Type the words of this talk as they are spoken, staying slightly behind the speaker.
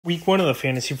Week 1 of the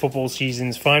fantasy football season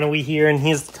is finally here, and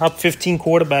here's the top 15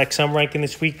 quarterbacks I'm ranking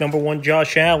this week. Number 1,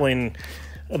 Josh Allen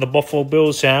of the Buffalo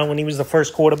Bills. Allen, he was the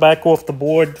first quarterback off the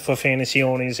board for fantasy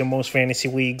owners in most fantasy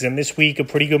leagues. And this week, a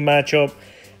pretty good matchup.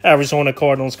 Arizona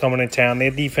Cardinals coming to town. Their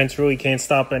defense really can't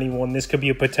stop anyone. This could be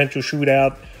a potential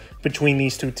shootout between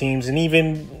these two teams. And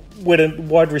even with a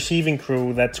wide receiving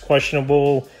crew that's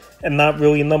questionable and not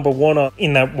really a number one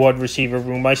in that wide receiver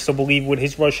room, I still believe with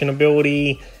his rushing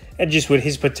ability and just with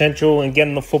his potential and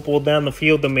getting the football down the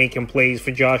field to making plays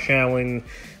for Josh Allen,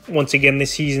 once again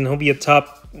this season, he'll be a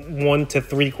top 1 to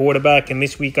 3 quarterback. And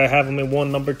this week I have him at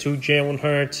 1. Number 2, Jalen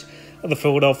Hurts of the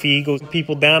Philadelphia Eagles.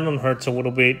 People down on Hurts a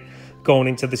little bit going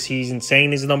into the season,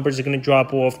 saying his numbers are going to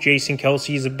drop off. Jason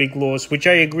Kelce is a big loss, which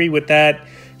I agree with that.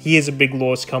 He is a big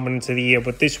loss coming into the year.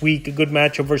 But this week, a good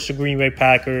matchup versus the Green Bay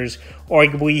Packers.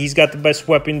 Arguably, he's got the best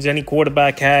weapons any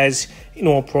quarterback has in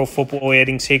all pro football,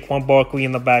 adding Saquon Barkley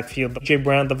in the backfield. Jay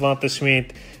Brown, Devonta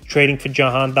Smith, trading for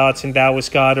Jahan Dotson, Dallas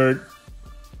Goedert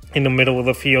in the middle of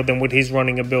the field, and with his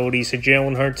running ability. So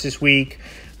Jalen Hurts this week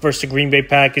versus the Green Bay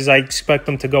Packers. I expect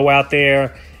them to go out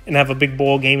there and have a big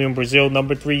ball game in Brazil.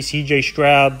 Number 3, C.J.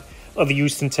 Stroud of the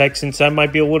Houston Texans. I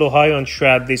might be a little high on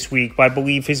Stroud this week, but I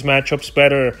believe his matchup's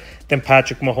better than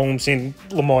Patrick Mahomes and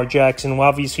Lamar Jackson, who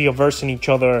obviously are versing each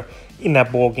other in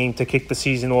that ball game to kick the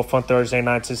season off on Thursday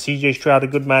night. So C.J. Stroud, a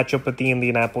good matchup at the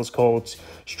Indianapolis Colts.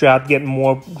 Stroud getting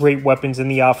more great weapons in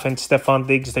the offense. Stephon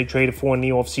Diggs, they traded for in the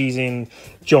offseason.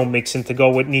 Joe Mixon to go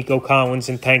with Nico Collins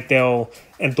and Tank Dell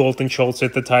and Dalton Schultz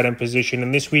at the tight end position.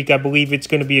 And this week, I believe it's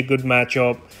going to be a good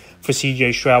matchup for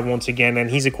C.J. Stroud once again. And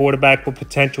he's a quarterback with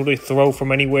potential to throw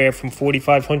from anywhere from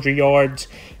 4,500 yards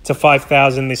to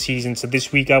 5,000 this season. So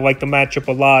this week, I like the matchup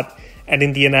a lot at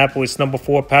Indianapolis. Number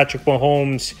 4, Patrick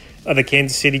Mahomes of the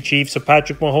Kansas City Chiefs. So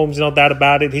Patrick Mahomes, no doubt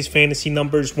about it, his fantasy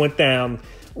numbers went down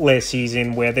last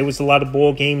season, where there was a lot of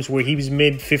ball games where he was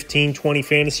mid 15, 20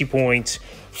 fantasy points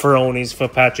for owners for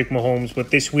Patrick Mahomes.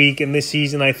 But this week and this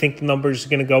season, I think the numbers are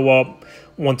going to go up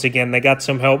once again. They got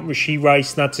some help. Rashee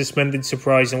Rice, not suspended,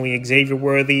 surprisingly. Xavier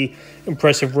Worthy,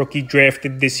 impressive rookie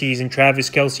drafted this season. Travis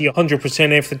Kelce,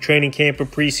 100% after training camp or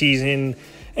preseason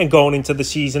and going into the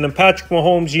season. And Patrick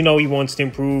Mahomes, you know he wants to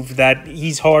improve, that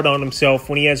he's hard on himself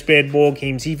when he has bad ball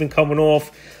games, even coming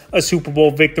off a Super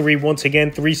Bowl victory. Once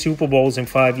again, 3 Super Bowls in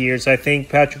 5 years. I think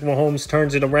Patrick Mahomes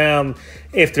turns it around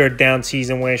after a down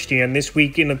season last year. And this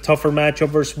week in a tougher matchup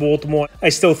versus Baltimore, I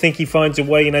still think he finds a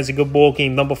way and has a good ball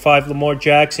game. Number 5, Lamar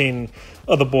Jackson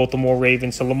of the Baltimore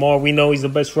Ravens. So Lamar, we know he's the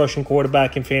best rushing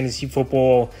quarterback in fantasy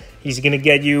football. He's going to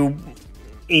get you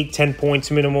 8-10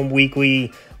 points minimum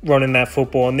weekly running that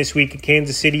football. And this week at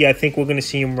Kansas City, I think we're going to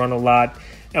see him run a lot.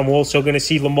 And we're also going to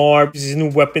see Lamar, his new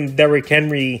weapon, Derrick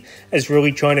Henry, is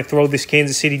really trying to throw this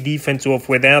Kansas City defense off,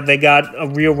 where now they got a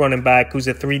real running back who's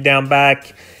a 3-down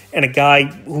back and a guy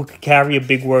who could carry a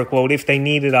big workload if they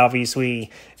need it,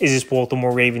 obviously, is this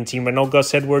Baltimore Raven team. I know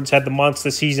Gus Edwards had the monster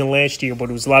season last year, but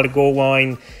it was a lot of goal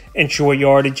line and short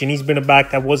yardage, and he's been a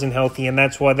back that wasn't healthy, and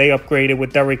that's why they upgraded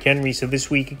with Derrick Henry. So this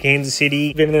week at Kansas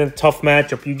City, even in a tough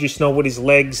matchup, you just know with his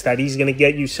legs that he's going to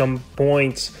get you some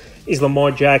points. Is Lamar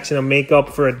Jackson a make-up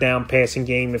for a down passing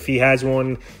game if he has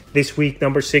one this week?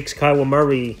 Number 6, Kyler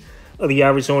Murray of the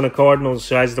Arizona Cardinals.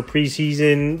 So as the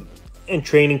preseason and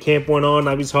training camp went on,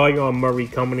 I was higher on Murray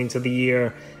coming into the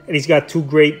year. And he's got 2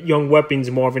 great young weapons,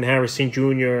 Marvin Harrison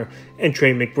Jr. and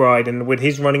Trey McBride. And with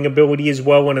his running ability as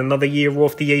well and another year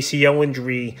off the ACL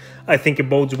injury, I think it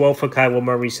bodes well for Kyler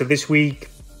Murray. So this week,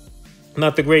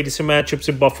 not the greatest of matchups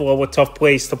in Buffalo, a tough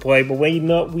place to play. But we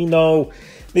know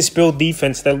this Bill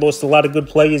defense that lost a lot of good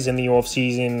players in the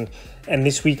offseason. And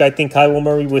this week, I think Kyler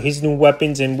Murray, with his new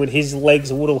weapons and with his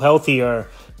legs a little healthier,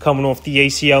 coming off the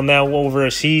ACL now over a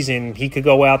season, he could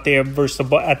go out there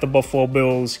at the Buffalo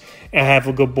Bills and have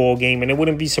a good ball game. And it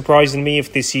wouldn't be surprising to me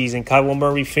if this season Kyler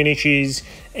Murray finishes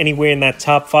anywhere in that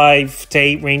top 5 to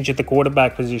 8 range at the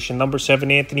quarterback position. Number 7,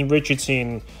 Anthony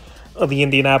Richardson of the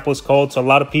Indianapolis Colts. A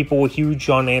lot of people were huge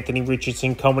on Anthony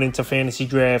Richardson coming into fantasy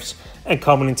drafts and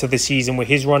coming into the season with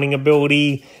his running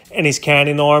ability and his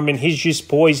cannon arm and his just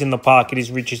poise in the pocket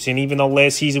is Richardson. Even though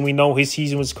last season we know his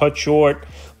season was cut short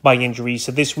by injury.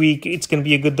 So this week it's going to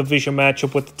be a good division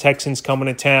matchup with the Texans coming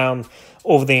to town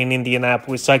over there in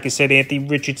Indianapolis. Like I said, Anthony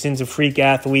Richardson's a freak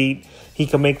athlete. He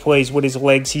can make plays with his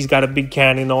legs. He's got a big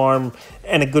cannon arm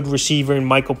and a good receiver in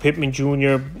Michael Pittman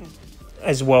Jr.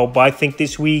 as well. But I think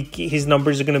this week his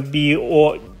numbers are going to be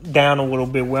down a little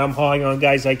bit, where I'm high on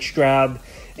guys like Stroud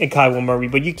and Kyler Murray.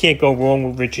 But you can't go wrong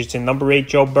with Richardson. Number 8,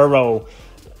 Joe Burrow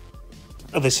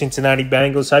of the Cincinnati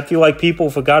Bengals. I feel like people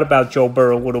forgot about Joe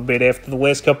Burrow a little bit after the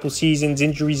last couple seasons.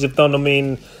 Injuries have done him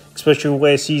in, especially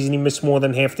last season he missed more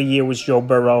than half the year, was Joe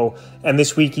Burrow. And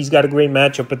this week he's got a great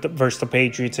matchup versus the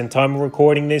Patriots. And time of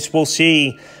recording this, we'll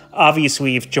see,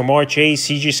 obviously, if Ja'Marr Chase,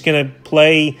 he's just going to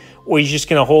play or he's just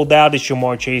going to hold out as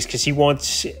Ja'Marr Chase because he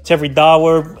wants every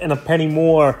dollar and a penny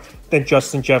more than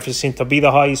Justin Jefferson to be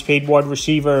the highest paid wide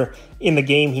receiver in the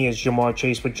game. He is Ja'Marr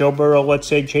Chase. But Joe Burrow, let's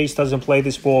say Chase doesn't play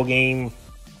this ball game.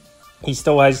 He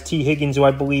still has T. Higgins, who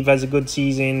I believe has a good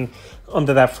season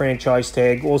under that franchise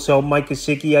tag. Also, Mike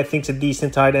Gesicki, I think, is a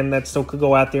decent tight end that still could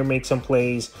go out there and make some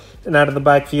plays. And out of the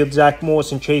backfield, Zach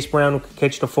Moss and Chase Brown, who could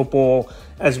catch the football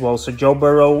as well. So Joe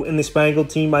Burrow in this Bengal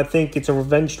team, I think it's a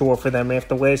revenge tour for them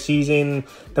after last season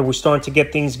that we're starting to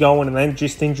get things going, and then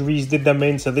just injuries did them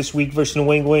in. So this week versus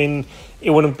New England,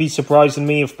 it wouldn't be surprising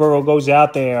me if Burrow goes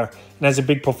out there and has a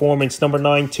big performance. Number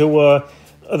 9, Tua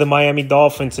of the Miami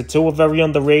Dolphins. The Tua very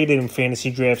underrated in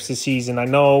fantasy drafts this season. I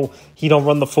know he don't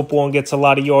run the football and gets a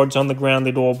lot of yards on the ground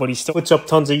at all, but he still puts up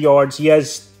tons of yards. He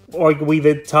has arguably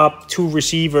the top 2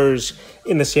 receivers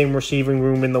in the same receiving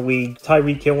room in the league,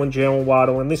 Tyreek Hill and Jalen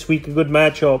Waddle. And this week, a good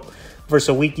matchup versus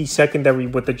a leaky secondary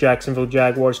with the Jacksonville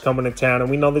Jaguars coming to town. And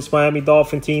we know this Miami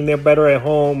Dolphin team, they're better at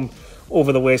home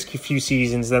over the last few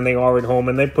seasons than they are at home.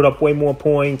 And they put up way more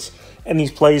points, and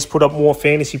these players put up more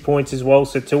fantasy points as well.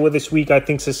 So Tua this week, I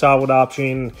think, is a solid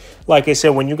option. Like I said,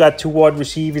 when you got 2 wide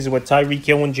receivers with Tyreek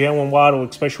Hill and Jalen Waddle,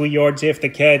 especially yards after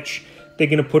catch, they're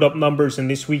going to put up numbers. And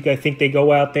this week, I think they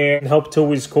go out there and help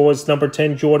Tua's cause. Number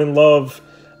 10, Jordan Love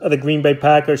of the Green Bay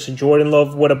Packers. So Jordan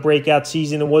Love, what a breakout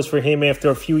season it was for him after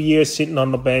a few years sitting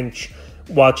on the bench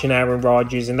watching Aaron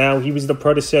Rodgers. And now he was the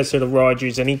predecessor to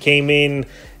Rodgers, and he came in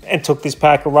and took this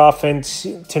Packer offense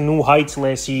to new heights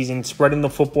last season, spreading the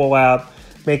football out,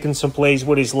 making some plays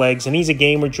with his legs. And he's a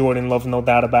gamer, Jordan Love, no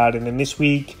doubt about it. And this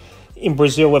week in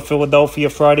Brazil at Philadelphia,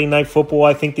 Friday Night Football,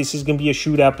 I think this is going to be a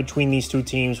shootout between these two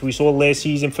teams. We saw last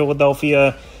season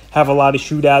Philadelphia have a lot of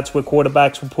shootouts where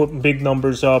quarterbacks were putting big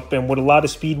numbers up, and with a lot of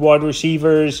speed wide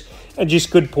receivers and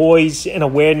just good poise and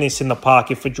awareness in the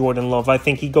pocket for Jordan Love. I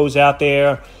think he goes out there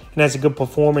and has a good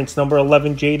performance. Number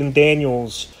 11, Jaden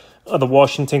Daniels of the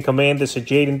Washington Commanders. So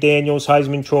Jaden Daniels,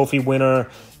 Heisman Trophy winner.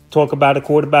 Talk about a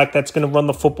quarterback that's going to run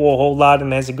the football a whole lot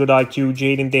and has a good IQ.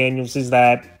 Jaden Daniels is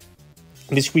that.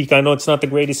 This week, I know it's not the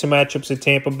greatest of matchups at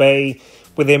Tampa Bay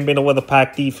with them middle of the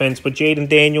pack defense, but Jaden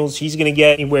Daniels, he's going to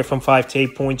get anywhere from 5 to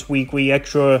 8 points weekly,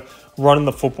 extra running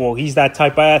the football. He's that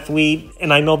type of athlete,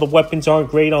 and I know the weapons aren't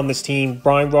great on this team.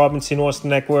 Brian Robinson,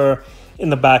 Austin Eckler in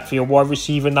the backfield. Wide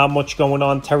receiver, not much going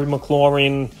on. Terry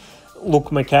McLaurin,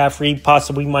 Luke McCaffrey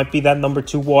possibly might be that number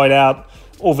 2 wide out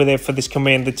over there for this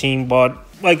Commander team. But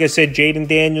like I said, Jaden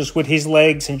Daniels with his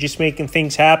legs and just making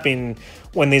things happen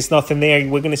when there's nothing there.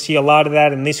 We're going to see a lot of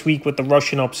that. And this week with the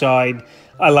rushing upside,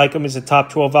 I like him as a top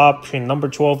 12 option. Number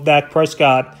 12, Dak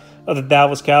Prescott of the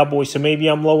Dallas Cowboys. So maybe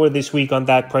I'm lower this week on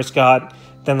Dak Prescott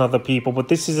than other people. But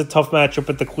this is a tough matchup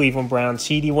with the Cleveland Browns.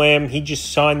 CeeDee Lamb, he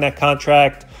just signed that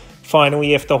contract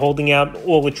finally after holding out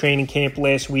all the training camp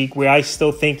last week, where I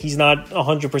still think he's not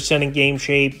 100% in game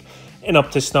shape and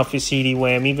up to snuff as CeeDee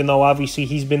Lamb, even though obviously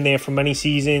he's been there for many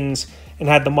seasons and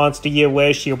had the monster year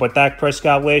last year. But Dak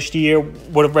Prescott last year,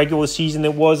 what a regular season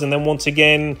it was. And then once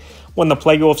again, when the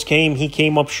playoffs came, he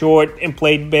came up short and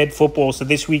played bad football. So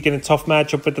this week in a tough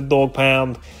matchup with the Dog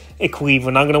Pound at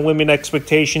Cleveland, I'm going to limit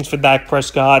expectations for Dak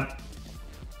Prescott.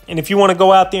 And if you want to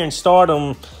go out there and start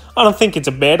him, I don't think it's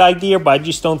a bad idea, but I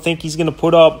just don't think he's going to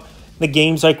put up the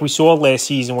games like we saw last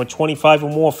season with 25 or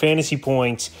more fantasy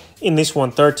points. In this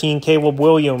one, 13, Caleb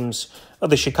Williams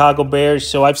of the Chicago Bears.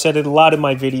 So I've said it a lot in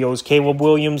my videos. Caleb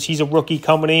Williams, he's a rookie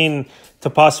coming in to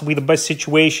possibly the best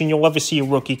situation you'll ever see a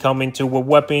rookie come into, with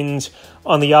weapons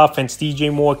on the offense.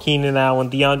 DJ Moore, Keenan Allen,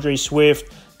 DeAndre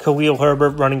Swift, Khalil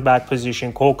Herbert, running back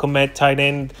position, Cole Kmet, tight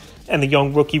end, and the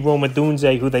young rookie Rome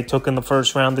Odunze, who they took in the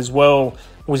first round as well,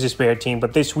 was his spare team.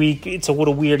 But this week, it's a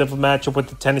little weird of a matchup with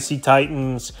the Tennessee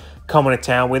Titans coming to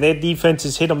town, where their defense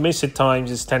is hit or miss at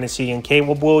times as Tennessee. And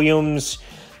Caleb Williams,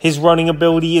 his running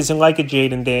ability isn't like a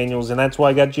Jaden Daniels, and that's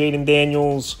why I got Jaden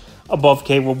Daniels above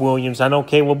Caleb Williams. I know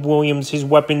Caleb Williams, his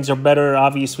weapons are better,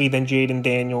 obviously, than Jaden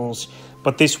Daniels.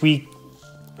 But this week,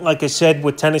 like I said,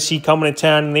 with Tennessee coming to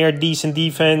town and their decent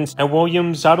defense, and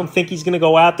Williams, I don't think he's going to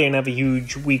go out there and have a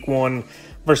huge week 1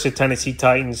 versus Tennessee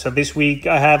Titans. So this week,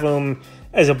 I have him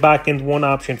as a back-end 1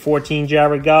 option. 14,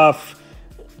 Jared Goff,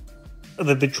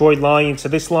 the Detroit Lions. So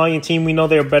this Lion team, we know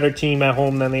they're a better team at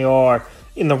home than they are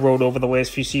in the road over the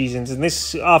last few seasons. And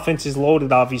this offense is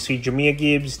loaded, obviously. Jahmyr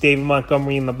Gibbs, David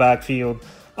Montgomery in the backfield.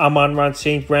 Amon-Ra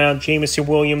St. Brown, Jameson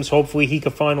Williams. Hopefully he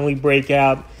could finally break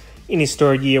out in his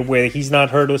 3rd year where he's not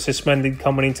hurt or suspended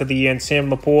coming into the year. And Sam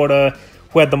Laporta,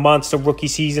 who had the monster rookie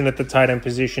season at the tight end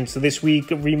position. So this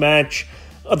week, a rematch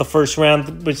of the first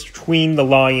round between the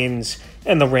Lions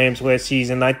and the Rams last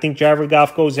season. I think Jared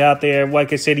Goff goes out there.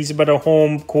 Like I said, he's a better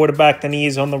home quarterback than he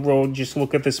is on the road. Just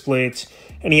look at the splits.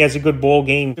 And he has a good ball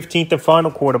game. 15th and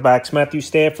final quarterbacks, Matthew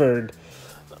Stafford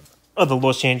of the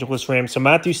Los Angeles Rams. So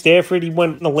Matthew Stafford, he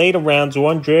went in the later rounds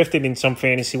or undrafted in some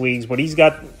fantasy leagues, but he's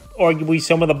got arguably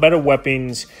some of the better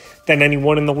weapons than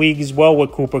anyone in the league as well,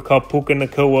 with Cooper Kupp, Puka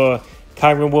Nacua,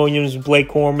 Kyren Williams, Blake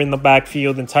Corum in the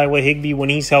backfield, and Tyler Higbee when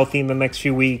he's healthy in the next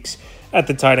few weeks at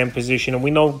the tight end position. And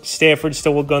we know Stafford's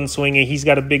still a gunslinger. He's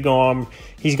got a big arm.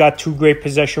 He's got two great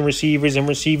possession receivers and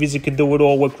receivers that could do it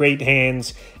all with great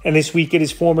hands. And this week at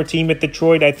his former team at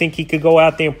Detroit, I think he could go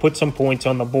out there and put some points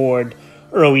on the board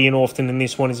early and often. And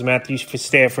this one is Matthews for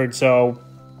Stafford. So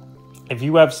if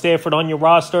you have Stafford on your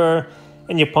roster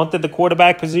and you punted the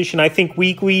quarterback position, I think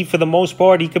weekly, for the most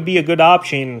part, he could be a good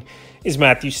option, is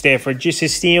Matthew Stafford. Just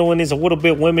his stealing is a little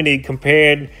bit limited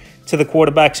compared to the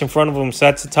quarterbacks in front of him. So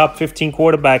that's the top 15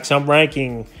 quarterbacks I'm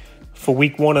ranking for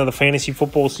week 1 of the fantasy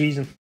football season.